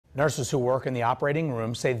Nurses who work in the operating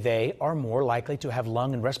room say they are more likely to have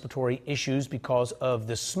lung and respiratory issues because of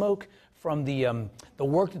the smoke from the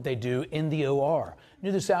work that they do in the OR.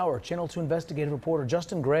 New this hour, Channel 2 investigative reporter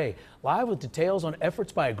Justin Gray live with details on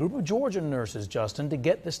efforts by a group of Georgia nurses, Justin, to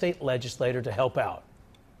get the state legislator to help out.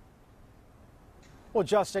 Well,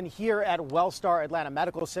 Justin, here at Wellstar Atlanta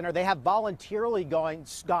Medical Center, they have voluntarily gone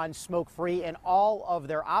smoke-free in all of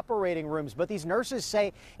their operating rooms. But these nurses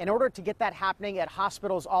say in order to get that happening at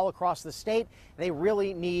hospitals all across the state, they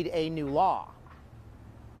really need a new law.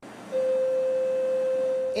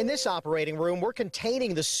 In this operating room, we're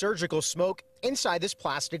containing the surgical smoke inside this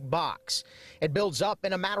plastic box. It builds up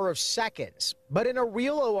in a matter of seconds. But in a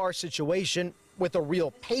real OR situation, with a real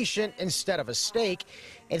patient instead of a stake,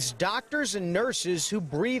 it's doctors and nurses who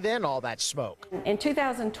breathe in all that smoke. In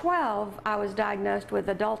 2012, I was diagnosed with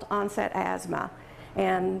adult onset asthma,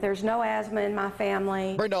 and there's no asthma in my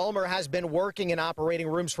family. Brenda Ulmer has been working in operating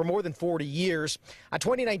rooms for more than 40 years. A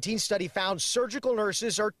 2019 study found surgical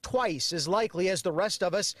nurses are twice as likely as the rest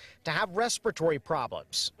of us to have respiratory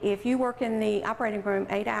problems. If you work in the operating room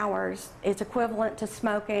 8 hours, it's equivalent to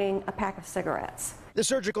smoking a pack of cigarettes. The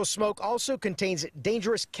surgical smoke also contains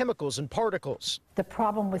dangerous chemicals and particles. The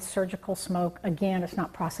problem with surgical smoke, again, it's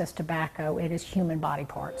not processed tobacco, it is human body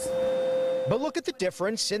parts. But look at the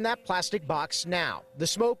difference in that plastic box now. The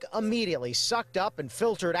smoke immediately sucked up and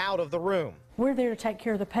filtered out of the room. We're there to take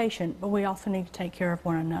care of the patient, but we also need to take care of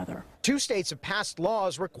one another. 2 states have passed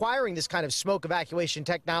laws requiring this kind of smoke evacuation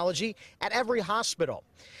technology at every hospital.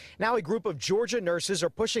 Now a group of Georgia nurses are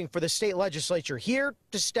pushing for the state legislature here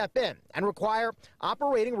to step in and require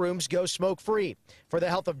operating rooms go smoke-free for the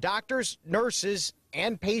health of doctors, nurses,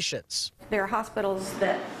 and patients. There are hospitals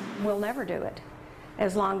that will never do it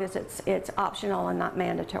as long as it's optional and not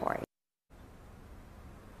mandatory.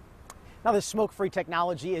 Now, this smoke-free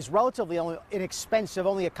technology is relatively inexpensive,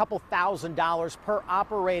 only a couple $1,000s per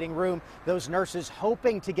operating room. Those nurses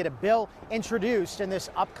hoping to get a bill introduced in this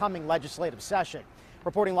upcoming legislative session.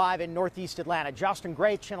 Reporting live in Northeast Atlanta, Justin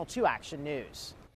Gray, Channel 2 Action News.